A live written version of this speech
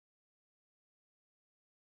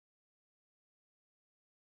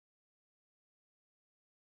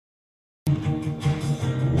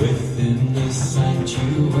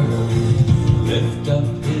sanctuary, lift up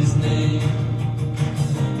his name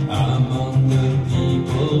among the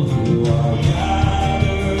people who are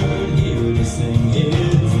gathered here to sing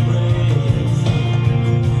his praise,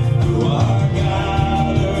 who are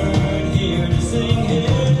gathered here to sing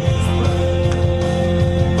his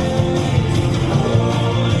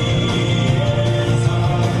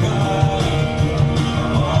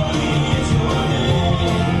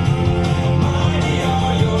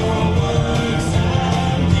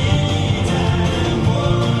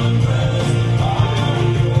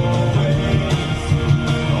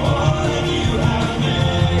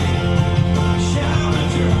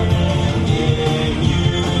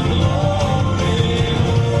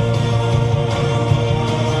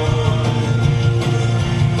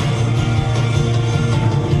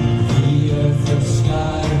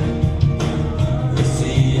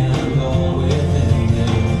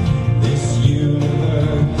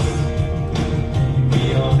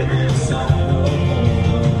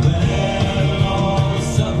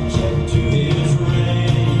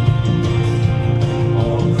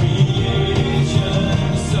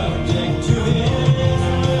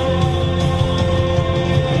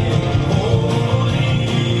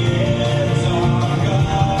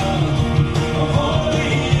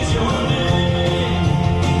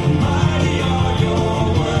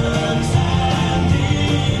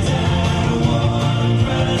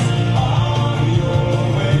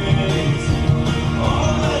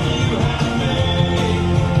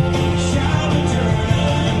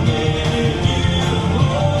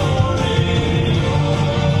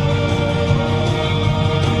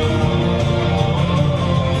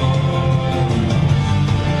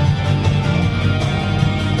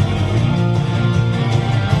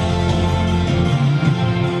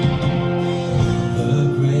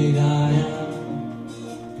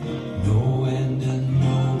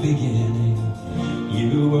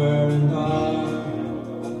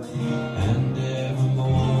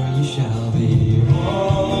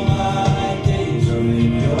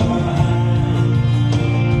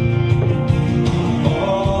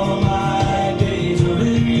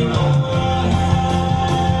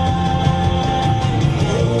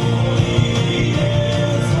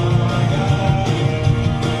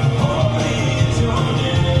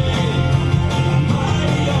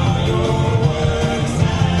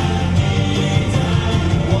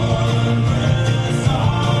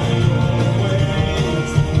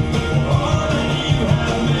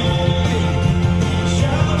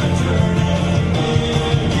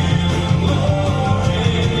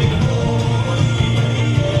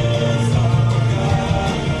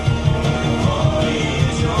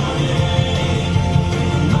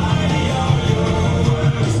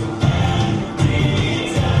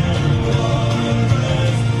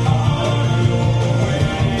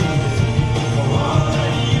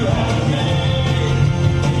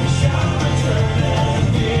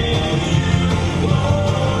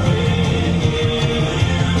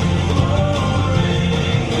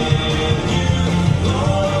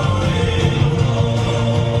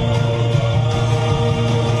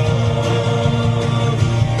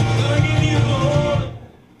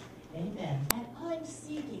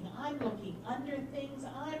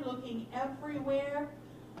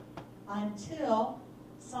until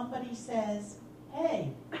somebody says,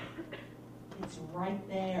 hey, it's right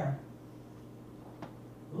there.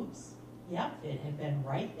 Oops, yep, it had been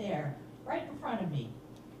right there, right in front of me.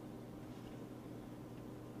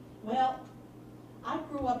 Well, I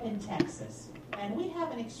grew up in Texas, and we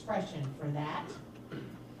have an expression for that.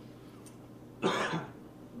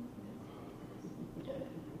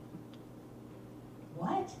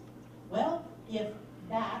 What? Well, if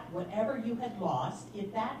that, whatever you had lost,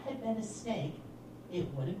 if that had been a snake,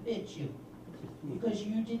 it would have bit you because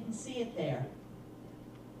you didn't see it there.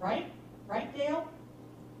 Right? Right, Dale?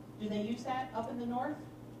 Do they use that up in the north?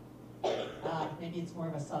 Maybe it's more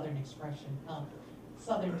of a southern expression.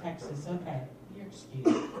 Southern Texas, okay. You're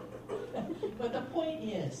excused. But the point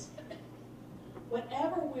is,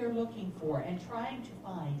 whatever we're looking for and trying to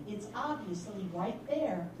find, it's obviously right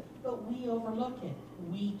there, but we overlook it.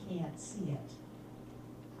 We can't see it.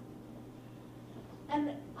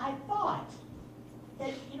 And I thought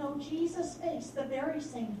that, Jesus faced the very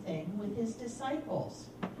same thing with his disciples.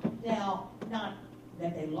 Now, not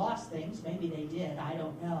that they lost things, maybe they did, I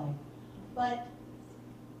don't know. But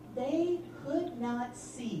they could not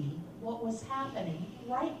see what was happening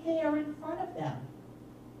right there in front of them.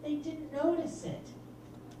 They didn't notice it.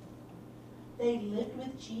 They lived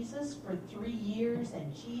with Jesus for 3 years,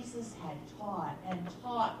 and Jesus had taught and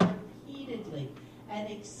taught repeatedly and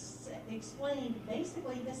explained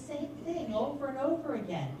basically the same thing over and over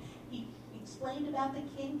again. He explained about the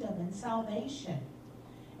kingdom and salvation.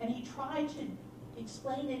 And he tried to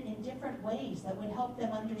explain it in different ways that would help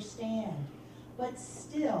them understand. But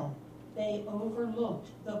still, they overlooked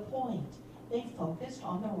the point. They focused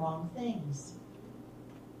on the wrong things.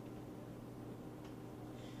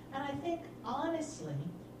 And I think, honestly,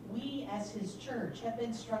 we as his church have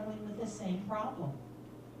been struggling with the same problem.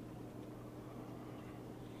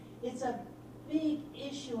 It's a big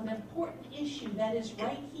issue, an important issue that is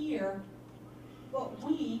right here, but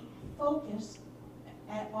we focus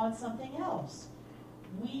on something else.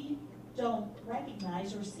 We don't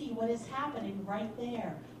recognize or see what is happening right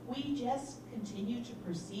there. We just continue to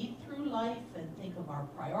proceed through life and think of our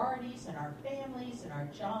priorities and our families and our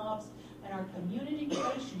jobs and our community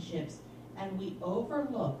relationships, and we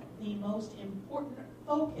overlook the most important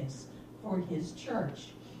focus for his church,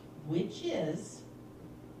 which is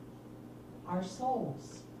our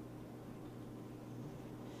souls.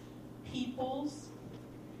 People's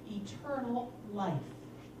eternal life.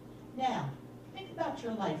 Now, think about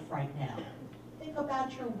your life right now. Think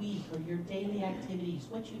about your week or your daily activities,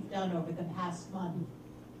 what you've done over the past month.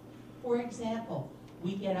 For example,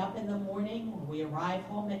 we get up in the morning or we arrive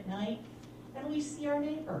home at night and we see our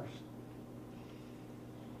neighbors.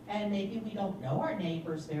 And maybe we don't know our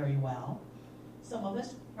neighbors very well. Some of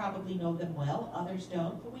us probably know them well, others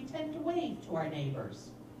don't, but we tend to wave to our neighbors.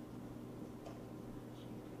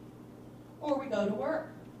 Or we go to work.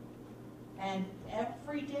 And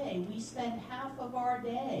every day we spend half of our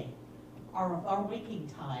day, our waking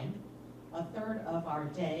time, a third of our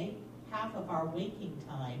day, half of our waking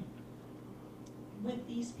time, with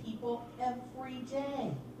these people every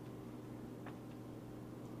day.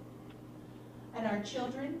 And our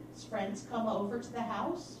children's friends come over to the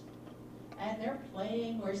house, and they're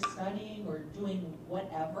playing or studying or doing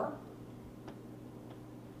whatever.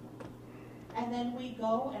 And then we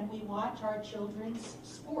go and we watch our children's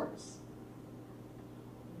sports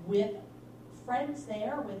with friends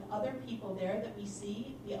there, with other people there that we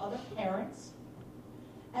see, the other parents.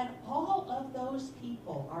 And all of those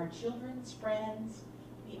people, our children's friends,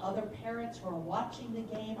 the other parents who are watching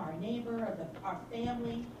the game, our neighbor, our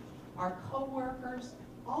family, our co-workers,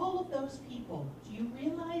 all of those people, do you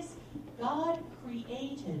realize God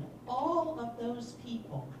created all of those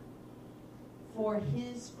people for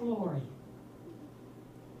his glory?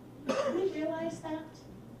 Do we realize that?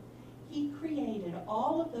 He created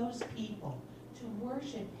all of those people to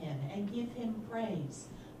worship him and give him praise.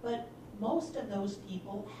 But most of those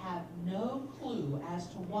people have no clue as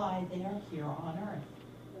to why they are here on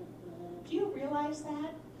earth. Do you realize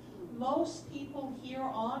that? Most people here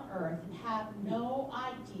on earth have no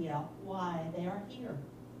idea why they are here.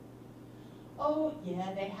 Oh,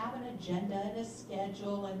 yeah, they have an agenda and a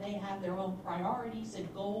schedule, and they have their own priorities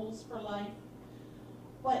and goals for life.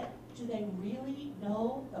 But do they really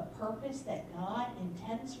know the purpose that God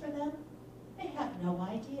intends for them? They have no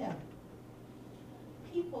idea.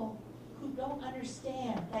 People who don't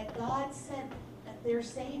understand that God sent their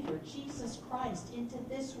Savior, Jesus Christ, into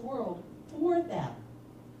this world for them.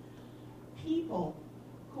 People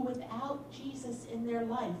who without Jesus in their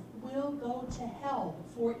life will go to hell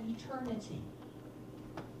for eternity.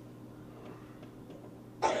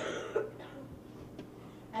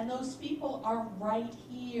 And those people are right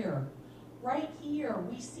here. Right here.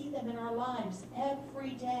 We see them in our lives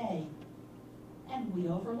every day. And we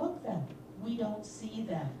overlook them. We don't see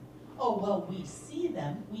them. Oh, well, we see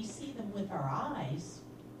them. We see them with our eyes.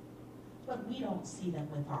 But we don't see them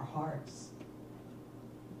with our hearts.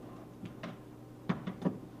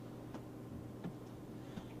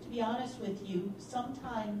 To be honest with you,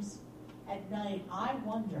 sometimes at night I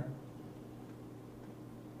wonder,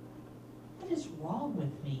 what is wrong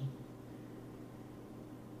with me?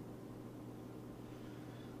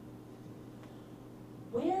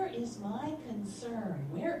 Where is my concern?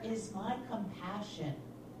 Where is my compassion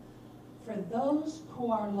for those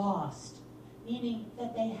who are lost, meaning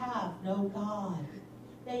that they have no God,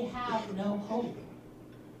 they have no hope?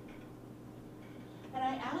 And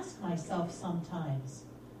I ask myself sometimes,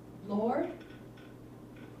 Lord,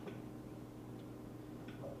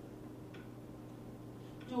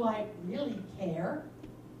 do I really care?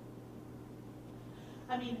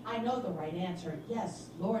 I mean, I know the right answer. Yes,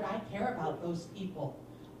 Lord, I care about those people.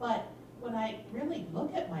 But when I really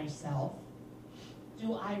look at myself,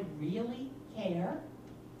 do I really care?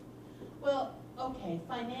 Well, okay,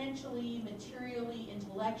 financially, materially,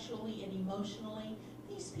 intellectually, and emotionally,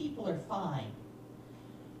 these people are fine.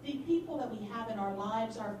 The people that we have in our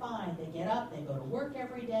lives are fine. They get up, they go to work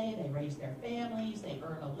every day, they raise their families, they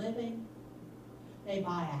earn a living, they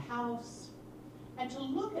buy a house. And to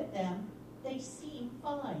look at them, they seem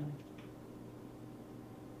fine.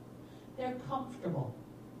 They're comfortable.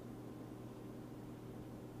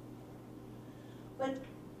 But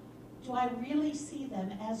do I really see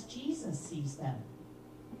them as Jesus sees them?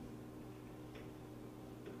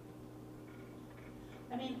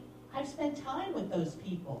 I mean, I've spent time with those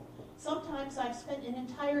people. Sometimes I've spent an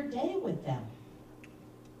entire day with them.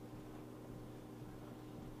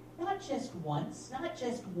 Not just once, not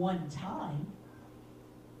just one time,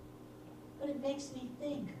 but it makes me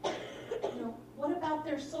think, what about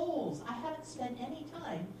their souls? I haven't spent any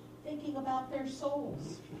time thinking about their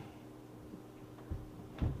souls.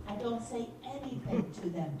 I don't say anything to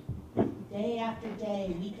them day after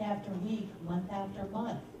day, week after week, month after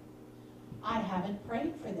month. I haven't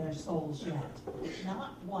prayed for their souls yet,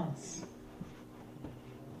 not once.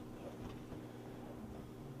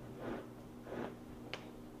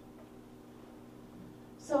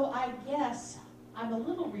 So I guess I'm a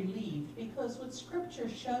little relieved because what Scripture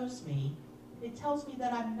shows me, it tells me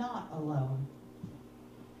that I'm not alone.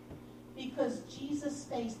 Because Jesus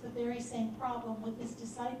faced the very same problem with his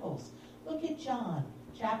disciples. Look at John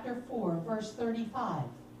chapter 4, verse 35.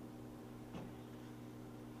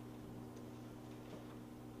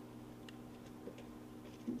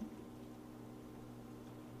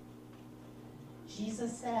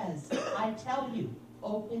 Jesus says, I tell you,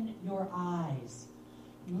 open your eyes.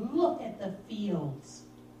 Look at the fields,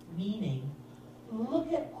 meaning,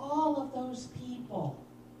 look at all of those people.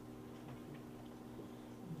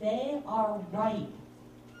 They are ripe.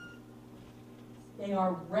 They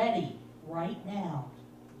are ready right now.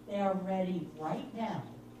 They are ready right now.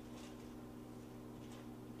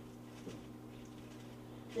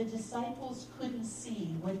 The disciples couldn't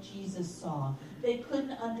see what Jesus saw. They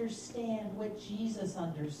couldn't understand what Jesus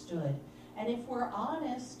understood. And if we're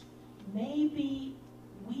honest, maybe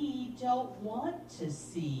we don't want to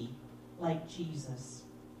see like Jesus.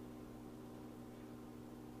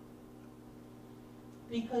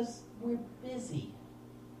 Because we're busy.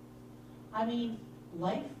 I mean,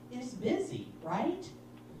 life is busy, right?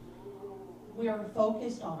 We're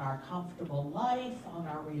focused on our comfortable life, on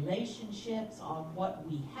our relationships, on what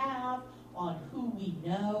we have, on who we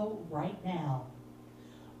know right now.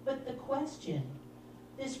 But the question,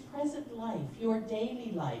 this present life, your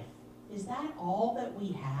daily life, is that all that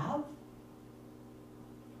we have?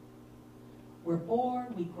 We're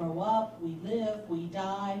born, we grow up, we live, we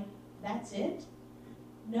die. That's it?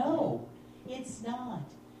 No, it's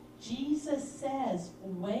not. Jesus says,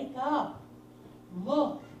 wake up,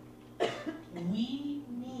 look. We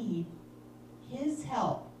need his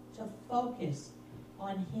help to focus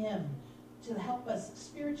on him, to help us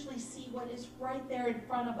spiritually see what is right there in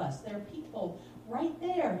front of us. There are people right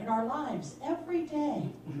there in our lives every day.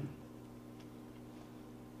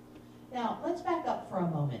 Now, let's back up for a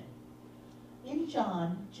moment. In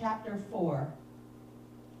John chapter 4,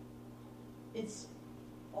 it's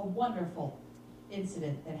a wonderful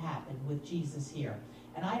incident that happened with Jesus here.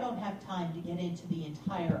 And I don't have time to get into the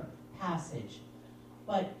entire passage,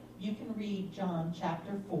 but you can read John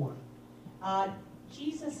chapter 4.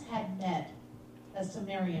 Jesus had met a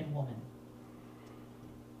Samaritan woman.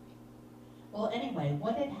 Well, anyway,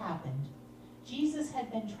 what had happened? Jesus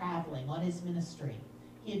had been traveling on his ministry.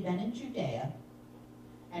 He had been in Judea,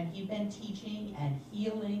 and he'd been teaching and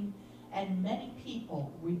healing, and many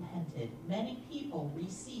people repented. Many people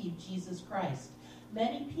received Jesus Christ.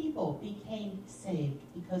 Many people became saved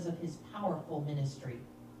because of his powerful ministry.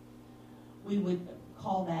 We would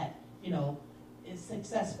call that, a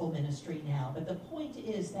successful ministry now. But the point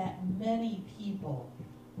is that many people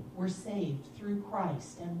were saved through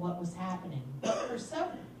Christ and what was happening. But for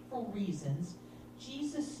several reasons,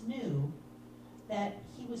 Jesus knew that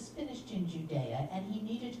he was finished in Judea and he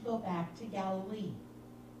needed to go back to Galilee.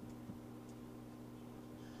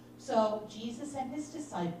 So Jesus and his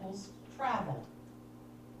disciples traveled.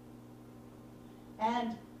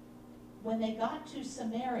 And when they got to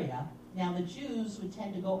Samaria, now the Jews would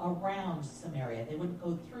tend to go around Samaria. They wouldn't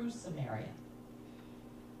go through Samaria.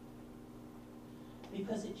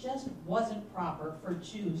 Because it just wasn't proper for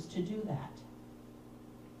Jews to do that.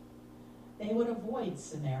 They would avoid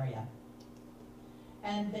Samaria.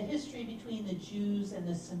 And the history between the Jews and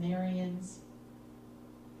the Samaritans,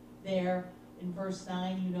 there in verse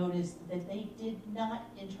 9, you notice that they did not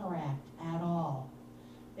interact at all.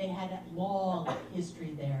 They had a long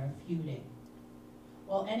history there of feuding.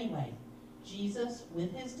 Well, anyway, Jesus,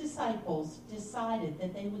 with his disciples, decided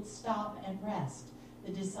that they would stop and rest.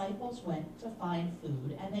 The disciples went to find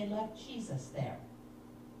food, and they left Jesus there.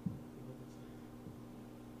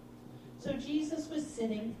 So Jesus was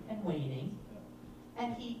sitting and waiting,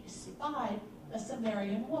 and he spied a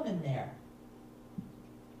Samaritan woman there.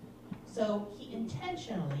 So he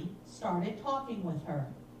intentionally started talking with her.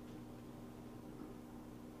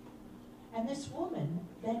 And this woman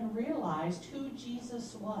then realized who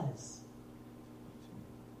Jesus was.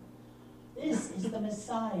 This is the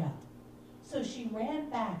Messiah. So she ran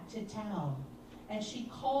back to town and she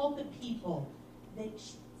called the people.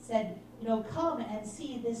 She said, come and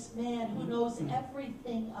see this man who knows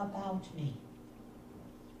everything about me.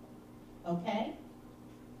 Okay?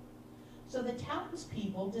 So the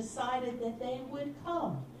townspeople decided that they would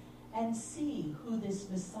come and see who this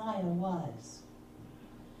Messiah was.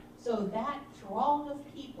 So that throng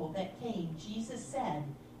of people that came, Jesus said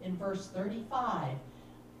in verse 35,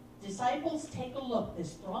 disciples, take a look.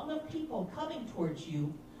 This throng of people coming towards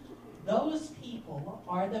you, those people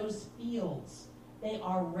are those fields. They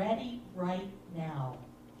are ready right now.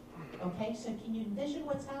 Okay, so can you envision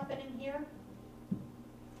what's happening here?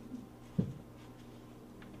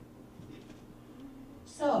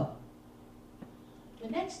 So, the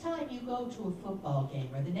next time you go to a football game,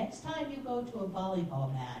 or the next time you go to a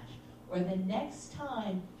volleyball match, or the next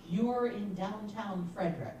time you're in downtown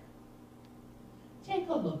Frederick, take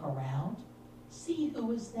a look around, see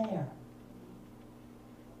who is there.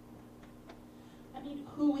 I mean,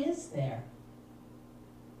 who is there?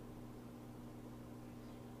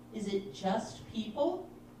 Is it just people,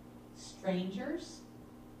 strangers,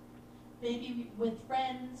 maybe with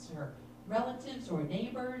friends or relatives or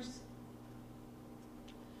neighbors?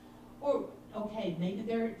 Or, okay, maybe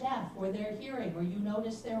they're deaf or they're hearing or you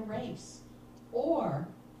notice their race. Or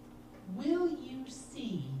will you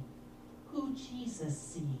see who Jesus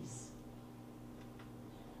sees?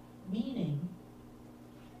 Meaning,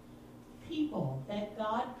 people that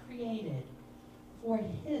God created for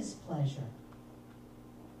his pleasure.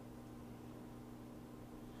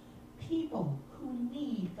 People who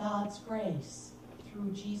need God's grace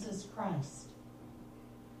through Jesus Christ.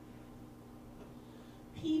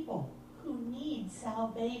 People who need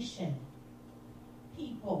salvation.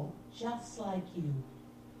 People just like you.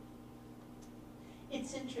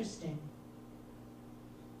 It's interesting.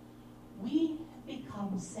 We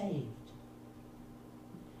become saved.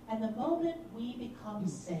 And the moment we become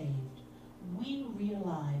saved, we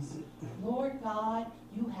realize, Lord God,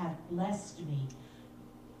 you have blessed me.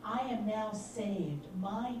 I am now saved.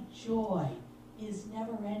 My joy is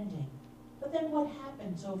never ending. But then what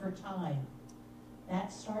happens over time?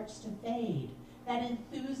 That starts to fade. That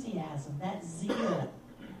enthusiasm, that zeal,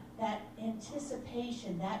 that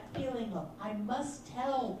anticipation, that feeling of, I must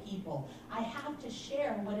tell people, I have to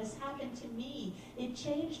share what has happened to me. It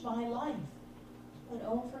changed my life. But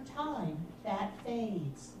over time, that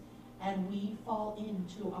fades, and we fall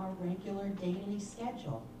into our regular daily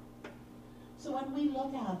schedule. So when we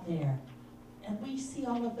look out there and we see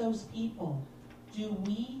all of those people, do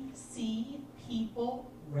we see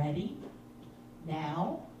people ready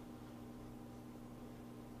now?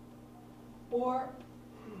 Or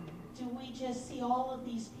do we just see all of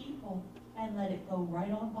these people and let it go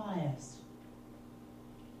right on by us?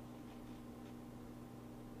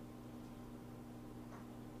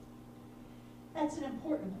 That's an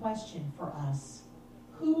important question for us.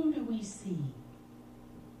 Who do we see?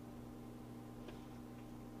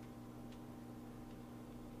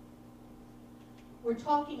 We're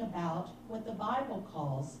talking about what the Bible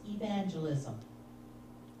calls evangelism.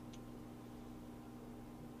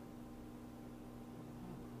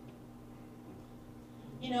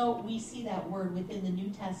 You know, we see that word within the New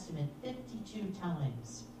Testament 52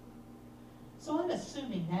 times. So I'm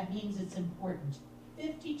assuming that means it's important.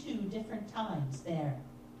 52 different times there.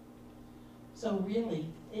 So really,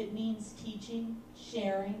 it means teaching,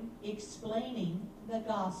 sharing, explaining the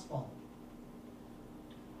gospel.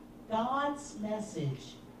 God's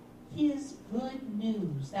message, his good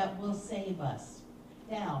news that will save us.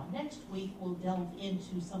 Now, next week we'll delve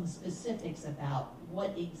into some specifics about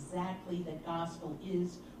what exactly the gospel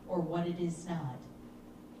is or what it is not.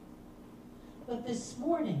 But this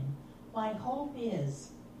morning, my hope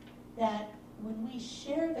is that when we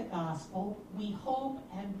share the gospel, we hope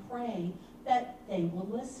and pray that they will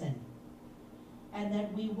listen and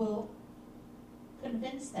that we will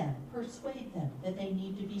convince them, persuade them that they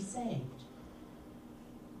need to be saved.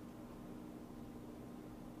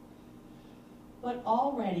 But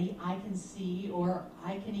already I can see or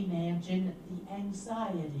I can imagine the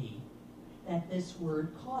anxiety that this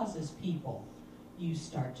word causes people. You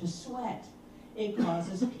start to sweat. It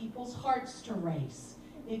causes people's hearts to race.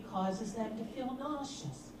 It causes them to feel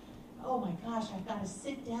nauseous. Oh my gosh, I've got to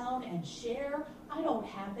sit down and share. I don't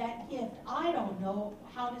have that gift. I don't know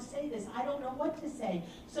how to say this. I don't know what to say.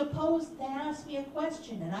 Suppose they ask me a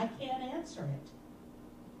question and I can't answer it.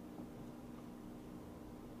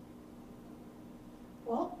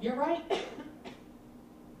 Well, you're right.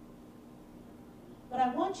 But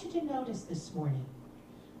I want you to notice this morning,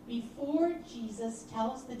 before Jesus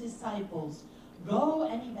tells the disciples, go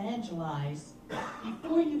and evangelize,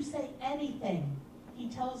 before you say anything, he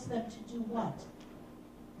tells them to do what?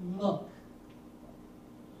 Look.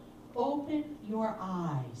 Open your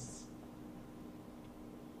eyes.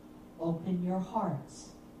 Open your hearts.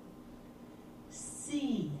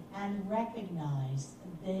 See and recognize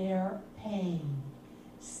their pain.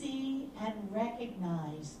 See and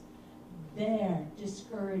recognize their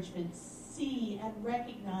discouragement. See and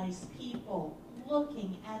recognize people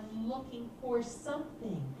looking for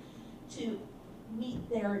something to meet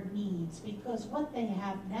their needs because what they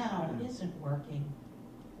have now isn't working.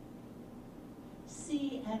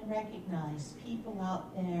 See and recognize people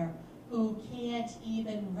out there who can't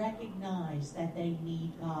even recognize that they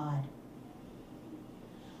need God.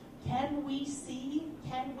 Can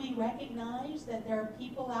we recognize that there are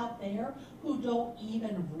people out there who don't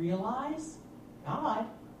even realize God?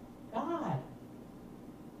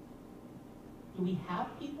 Do we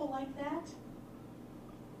have people like that?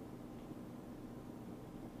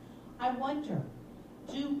 I wonder,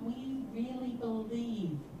 do we really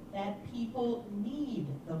believe that people need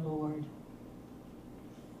the Lord?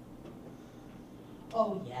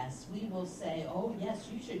 Oh yes, we will say, oh yes,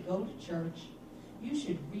 you should go to church. You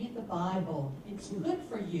should read the Bible. It's good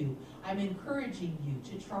for you. I'm encouraging you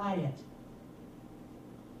to try it.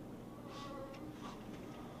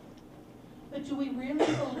 But do we really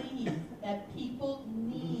believe that people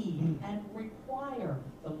need and require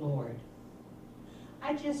the Lord?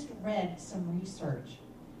 I just read some research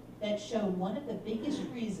that showed one of the biggest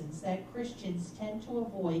reasons that Christians tend to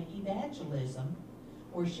avoid evangelism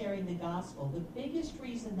or sharing the gospel. The biggest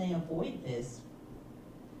reason they avoid this,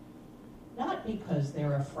 not because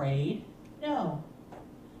they're afraid, no.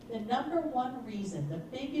 The number one reason, the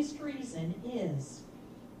biggest reason is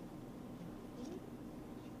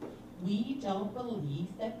we don't believe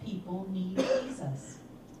that people need Jesus.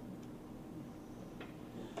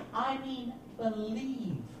 I mean,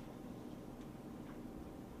 believe.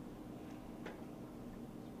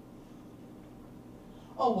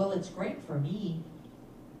 Oh, well, it's great for me.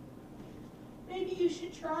 Maybe you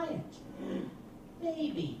should try it.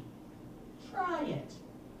 Maybe. Try it.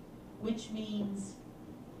 Which means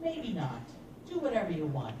maybe not. Do whatever you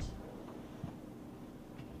want.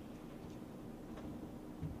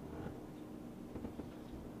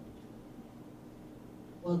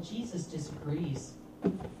 Well, Jesus disagrees.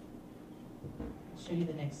 I'll show you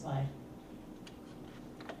the next slide.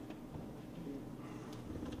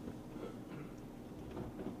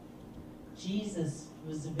 Jesus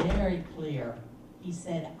was very clear. He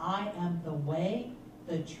said, I am the way,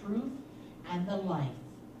 the truth, and the life.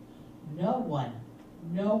 No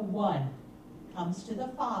one comes to the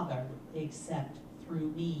Father except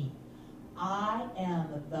through me. I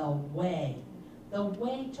am the way. The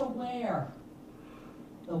way to where?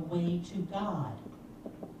 The way to God.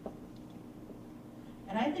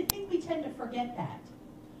 And I think we tend to forget that.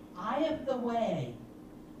 I am the way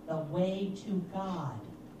to God.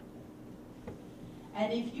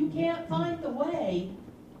 And if you can't find the way,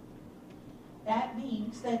 that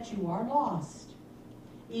means that you are lost.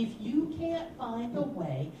 If you can't find the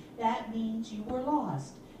way, that means you were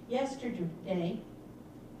lost. Yesterday,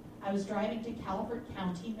 I was driving to Calvert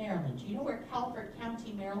County, Maryland. Do you know where Calvert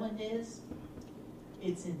County, Maryland is?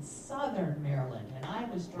 It's in southern Maryland. And I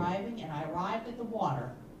was driving, and I arrived at the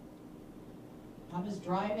water. I was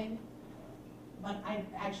driving, but I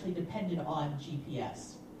actually depended on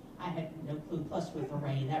GPS. I had no clue, plus with the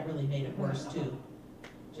rain, that really made it worse too.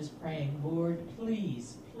 Just praying, Lord,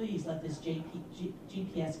 please, please let this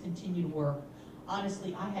GPS continue to work.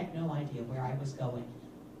 Honestly, I had no idea where I was going.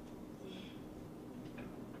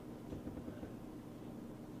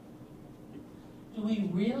 Do we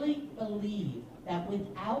really believe that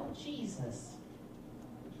without Jesus,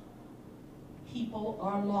 people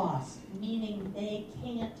are lost, meaning they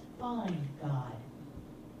can't find God?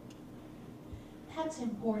 That's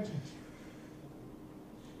important.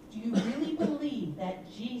 Do you really believe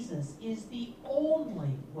that Jesus is the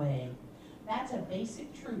only way? That's a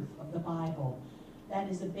basic truth of the Bible. That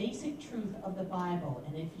is a basic truth of the Bible.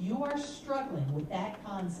 And if you are struggling with that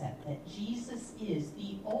concept, that Jesus is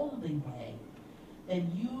the only way,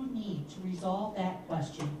 then you need to resolve that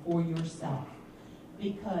question for yourself.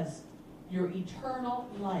 Because your eternal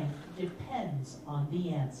life depends on the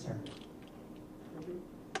answer.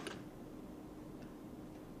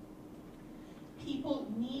 People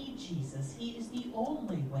need Jesus. He is the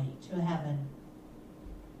only way to heaven.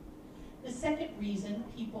 The second reason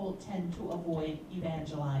people tend to avoid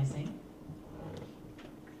evangelizing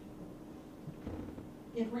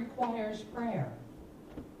it requires prayer.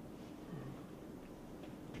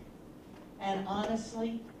 And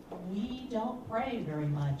honestly, we don't pray very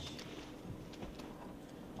much.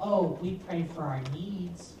 Oh, we pray for our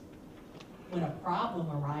needs. When a problem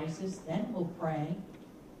arises, then we'll pray.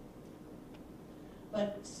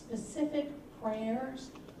 But specific prayers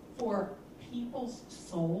for people's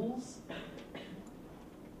souls,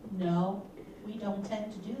 no, we don't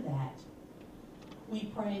tend to do that. Do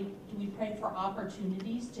we pray for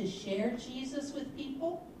opportunities to share Jesus with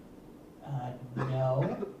people?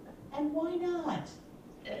 No. And why not?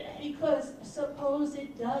 Because suppose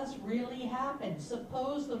it does really happen.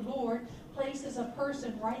 Suppose the Lord places a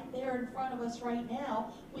person right there in front of us right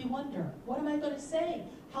now. We wonder, what am I going to say?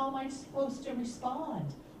 How am I supposed to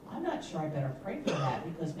respond? I'm not sure I better pray for that,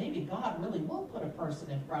 because maybe God really will put a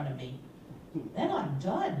person in front of me. Then I'm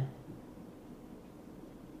done.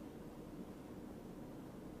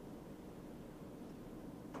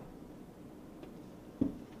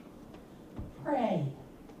 Pray.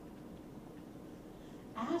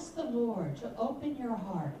 Ask the Lord to open your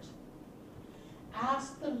heart.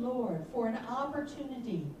 Ask the Lord for an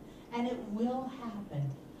opportunity, and it will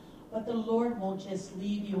happen. But the Lord won't just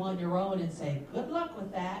leave you on your own and say, good luck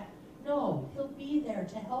with that. No, He'll be there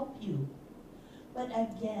to help you. But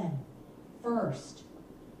again, first,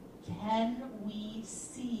 can we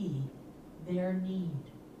see their need?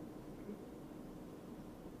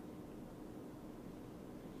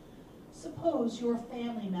 Suppose your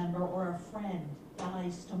family member or a friend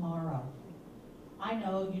dies tomorrow. I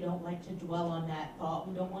know you don't like to dwell on that thought.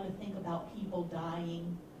 We don't want to think about people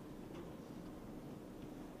dying.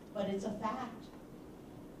 But it's a fact.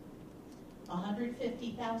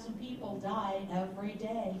 150,000 people die every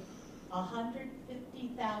day.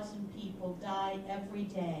 150,000 people die every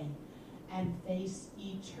day and face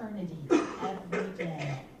eternity every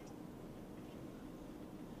day.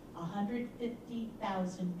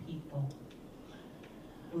 150,000 people.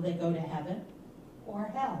 Will they go to heaven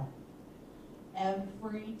or hell?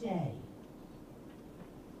 Every day.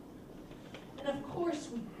 And of course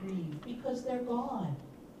we grieve because they're gone.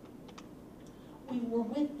 We were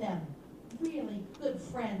with them, really good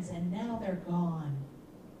friends, and now they're gone.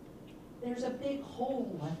 There's a big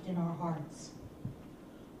hole left in our hearts.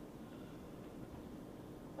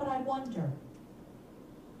 But I wonder,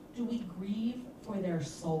 do we grieve for their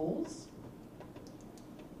souls?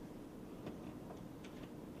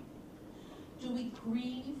 Do we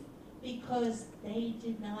grieve because they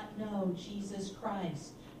did not know Jesus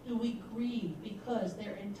Christ? Do we grieve because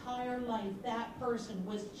their entire life that person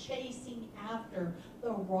was chasing after the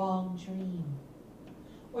wrong dream?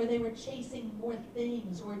 Or they were chasing more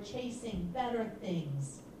things, or chasing better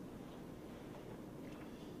things.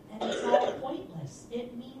 And it's all pointless.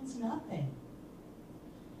 It means nothing.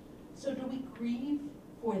 So do we grieve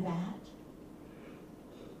for that?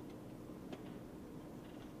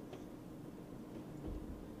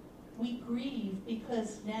 We grieve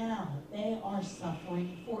because now they are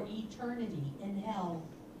suffering for eternity in hell.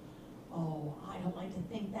 Oh, I don't like to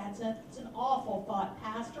think it's an awful thought,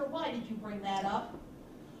 Pastor. Why did you bring that up?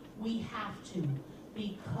 We have to,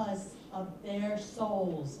 because of their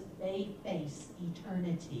souls, they face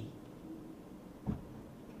eternity.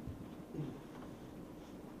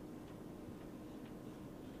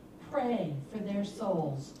 Pray for their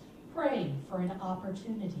souls. Pray for an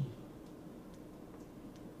opportunity.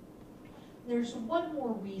 There's one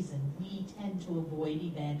more reason we tend to avoid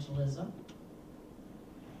evangelism.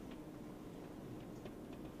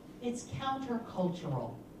 It's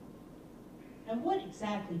countercultural. And what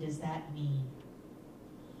exactly does that mean?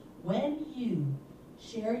 When you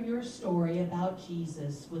share your story about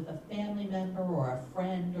Jesus with a family member or a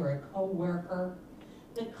friend or a co-worker,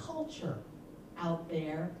 the culture out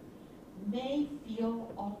there may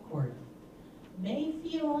feel awkward, may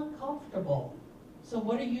feel uncomfortable. So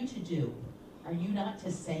what are you to do? Are you not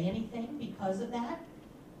to say anything because of that?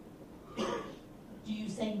 Do you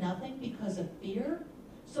say nothing because of fear?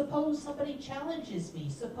 Suppose somebody challenges me.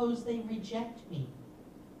 Suppose they reject me.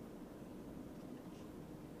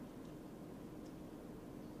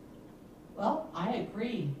 Well, I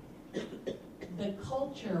agree. The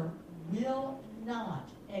culture will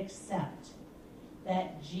not accept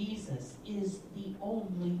that Jesus is the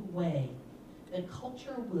only way. The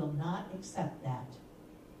culture will not accept that.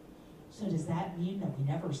 So does that mean that we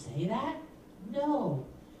never say that? No.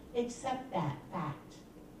 Accept that fact.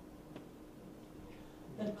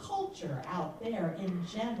 The culture out there in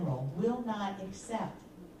general will not accept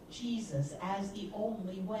Jesus as the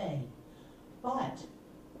only way. But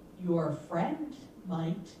your friend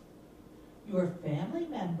might, your family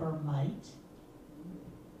member might.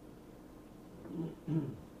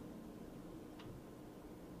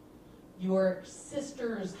 Your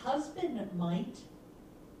sister's husband might.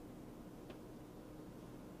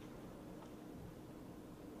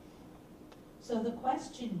 So the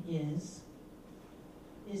question is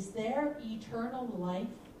their eternal life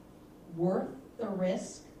worth the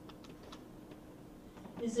risk?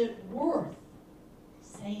 Is it worth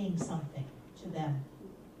saying something to them?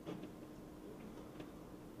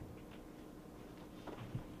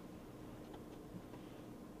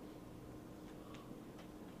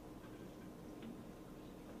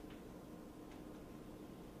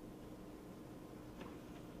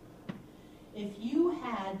 If you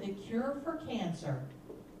had the cure for cancer,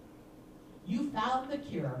 you found the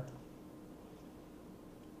cure,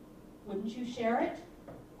 wouldn't you share it?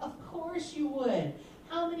 Of course you would.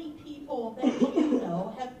 How many people that you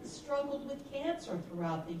know have struggled with cancer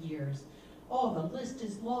throughout the years? Oh, the list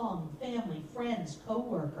is long. Family, friends,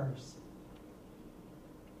 co-workers.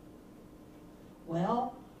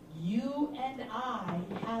 Well, you and I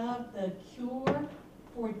have the cure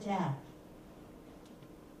for death.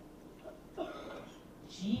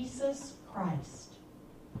 Jesus Christ.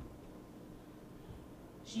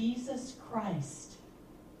 Jesus Christ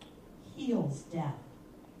heals death.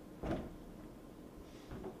 Are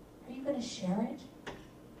you going to share it?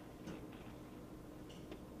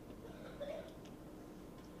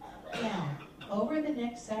 Now, over the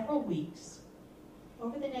next several weeks,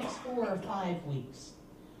 over the next 4 or 5 weeks,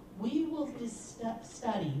 we will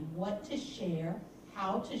study what to share,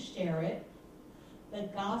 how to share it, the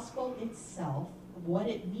gospel itself, what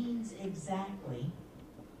it means exactly,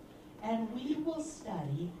 and we will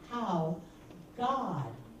study how God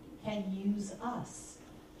can use us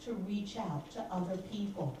to reach out to other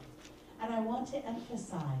people. And I want to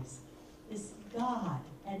emphasize this God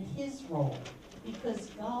and his role, because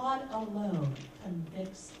God alone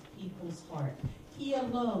convicts people's heart. He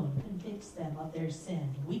alone convicts them of their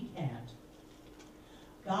sin. We can't.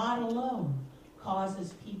 God alone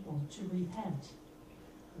causes people to repent.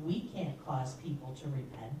 We can't cause people to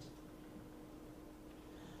repent.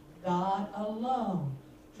 God alone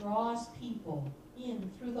draws people in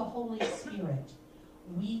through the Holy Spirit.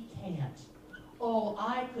 We can't. Oh,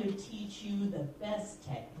 I could teach you the best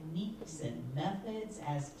techniques and methods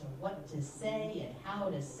as to what to say and how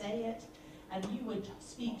to say it, and you would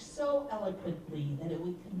speak so eloquently that it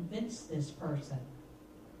would convince this person.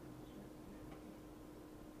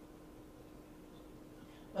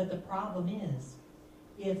 But the problem is,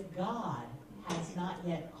 if God has not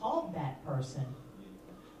yet called that person,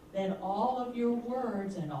 then all of your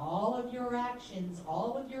words and all of your actions,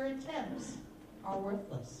 all of your attempts are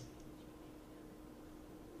worthless.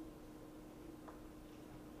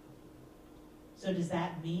 So does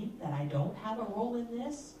that mean that I don't have a role in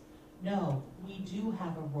this? No, we do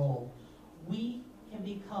have a role. We can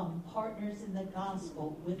become partners in the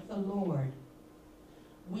gospel with the Lord.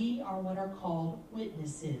 We are what are called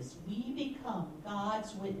witnesses. We become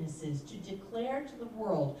God's witnesses to declare to the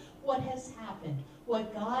world what has happened,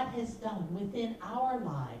 what God has done within our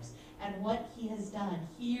lives, and what he has done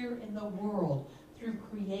here in the world through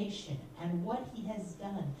creation, and what he has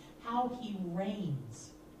done, how he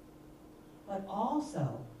reigns. But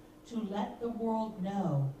also to let the world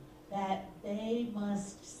know that they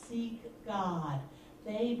must seek God,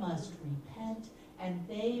 they must repent, and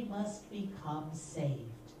they must become saved.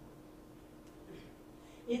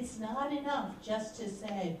 It's not enough just to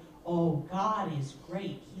say, oh, God is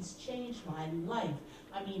great. He's changed my life.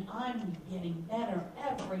 I mean, I'm getting better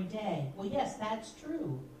every day. Well, yes, that's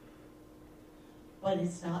true. But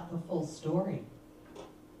it's not the full story.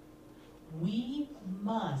 We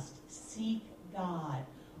must seek God.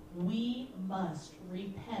 We must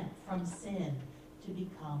repent from sin to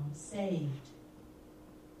become saved.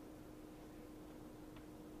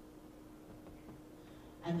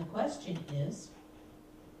 And the question is,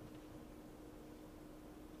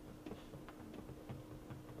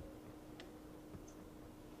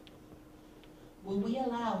 will we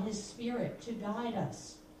allow his Spirit to guide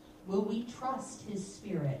us? Will we trust his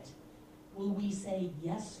Spirit? Will we say,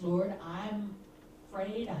 yes, Lord, I'm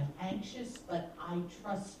afraid, I'm anxious, but I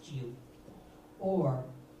trust you? Or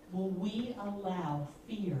will we allow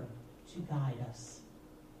fear to guide us?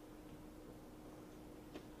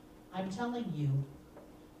 I'm telling you,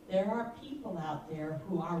 there are people out there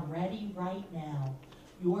who are ready right now.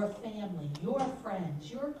 Your family, your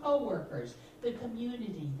friends, your co-workers, the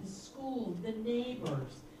community, the school, the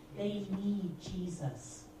neighbors, they need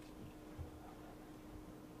Jesus.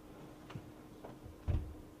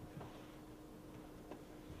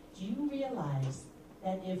 Do you realize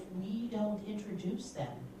that if we don't introduce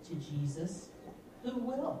them to Jesus, who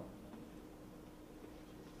will?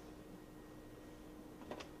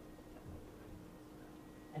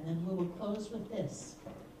 And then we will close with this.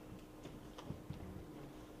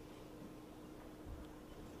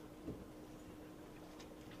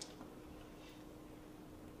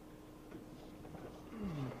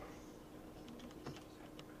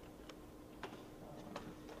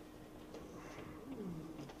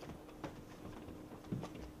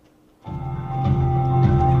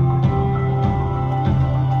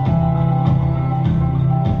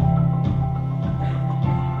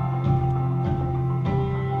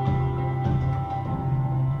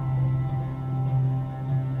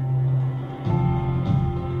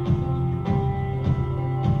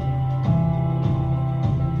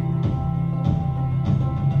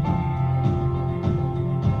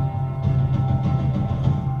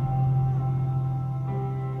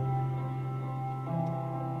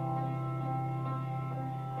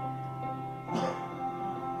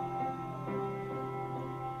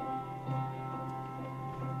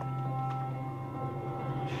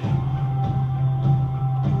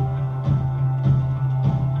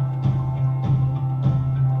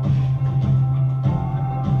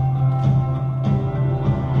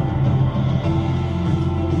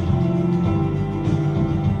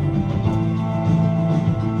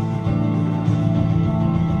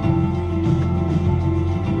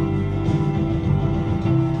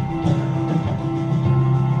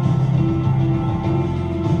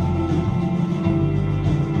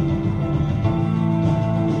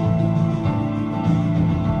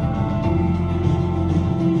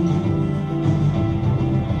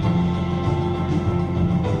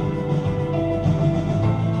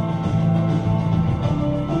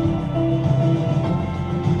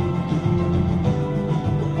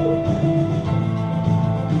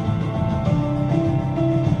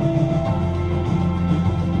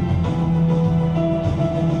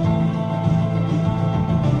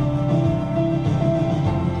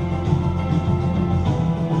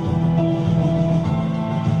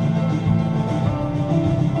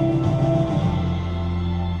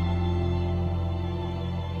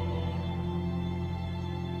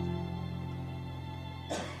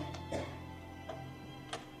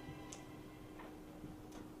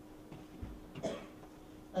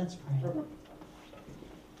 Let's pray.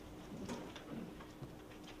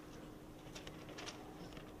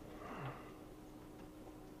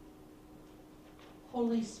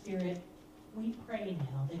 Holy Spirit, we pray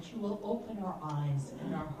now that you will open our eyes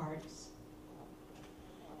and our hearts.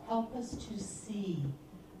 Help us to see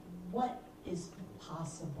what is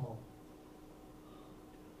possible,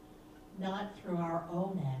 not through our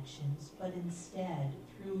own actions, but instead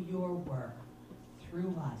through your work,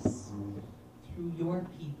 through us, through your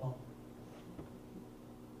people.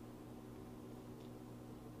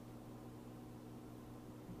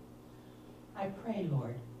 I pray,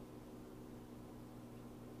 Lord,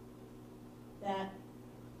 that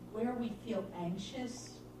where we feel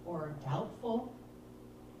anxious or doubtful,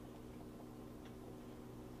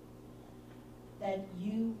 that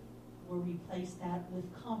you will replace that with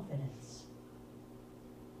confidence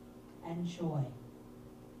and joy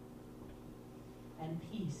and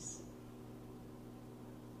peace.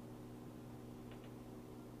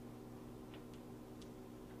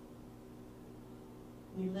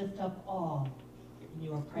 We lift up all in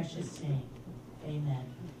your precious name. Amen.